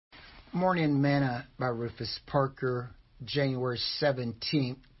Morning Manna by Rufus Parker, January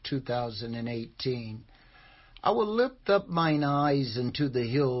 17th, 2018. I will lift up mine eyes unto the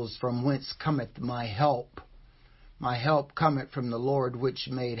hills, from whence cometh my help. My help cometh from the Lord, which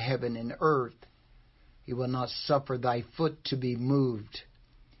made heaven and earth. He will not suffer thy foot to be moved.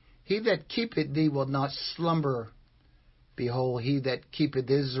 He that keepeth thee will not slumber. Behold, he that keepeth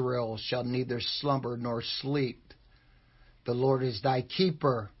Israel shall neither slumber nor sleep. The Lord is thy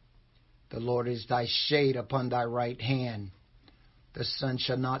keeper. The Lord is thy shade upon thy right hand. The sun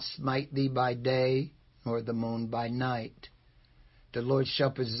shall not smite thee by day, nor the moon by night. The Lord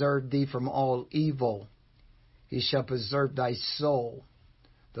shall preserve thee from all evil. He shall preserve thy soul.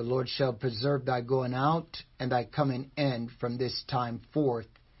 The Lord shall preserve thy going out and thy coming in from this time forth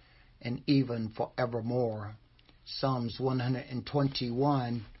and even forevermore. Psalms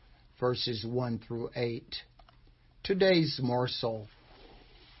 121, verses 1 through 8. Today's morsel.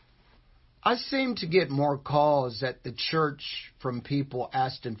 I seem to get more calls at the church from people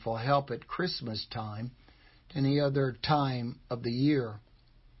asking for help at Christmas time than any other time of the year.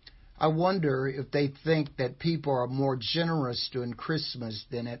 I wonder if they think that people are more generous during Christmas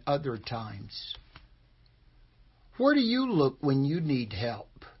than at other times. Where do you look when you need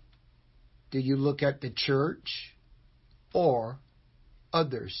help? Do you look at the church or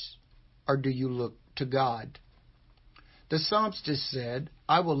others, or do you look to God? The psalmist said,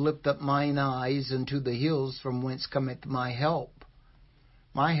 I will lift up mine eyes unto the hills, from whence cometh my help.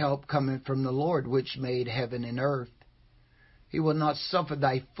 My help cometh from the Lord, which made heaven and earth. He will not suffer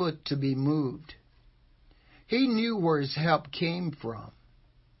thy foot to be moved. He knew where his help came from,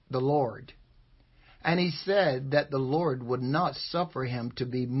 the Lord. And he said that the Lord would not suffer him to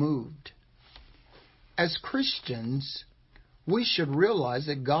be moved. As Christians, we should realize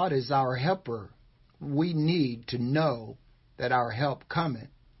that God is our helper. We need to know that our help cometh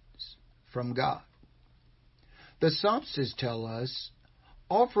from God. The psalmists tell us,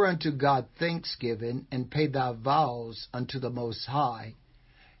 offer unto God thanksgiving, and pay thy vows unto the Most High,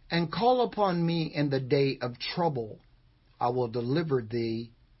 and call upon me in the day of trouble. I will deliver thee,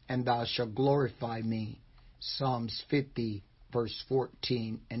 and thou shalt glorify me. Psalms 50, verse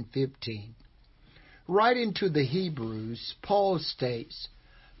 14 and 15. Writing to the Hebrews, Paul states,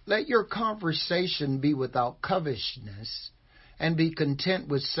 let your conversation be without covetousness, and be content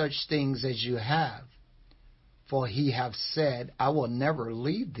with such things as you have. For he hath said, I will never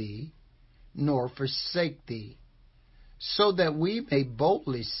leave thee, nor forsake thee. So that we may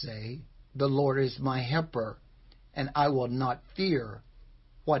boldly say, the Lord is my helper, and I will not fear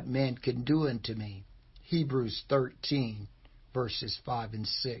what man can do unto me. Hebrews 13, verses 5 and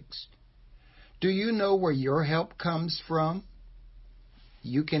 6. Do you know where your help comes from?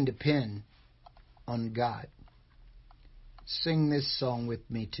 You can depend on God. Sing this song with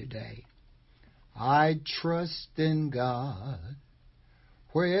me today. I trust in God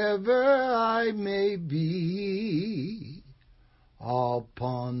wherever I may be,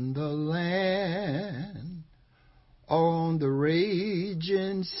 upon the land or on the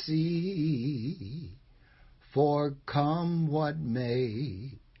raging sea, for come what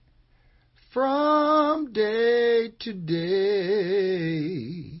may, from day to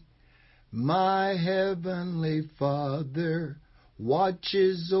day, my heavenly Father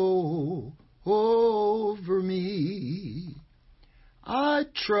watches over me. I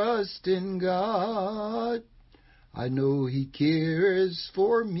trust in God. I know He cares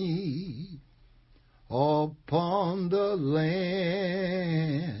for me. Upon the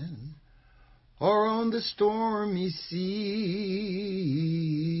land or on the stormy sea,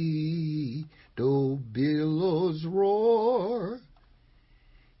 though billows roar,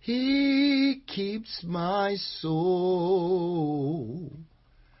 He keeps my soul.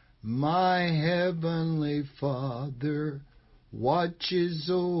 My heavenly Father watches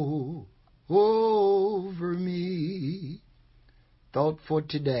over me. Thought for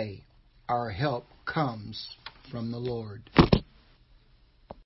today, our help comes from the Lord.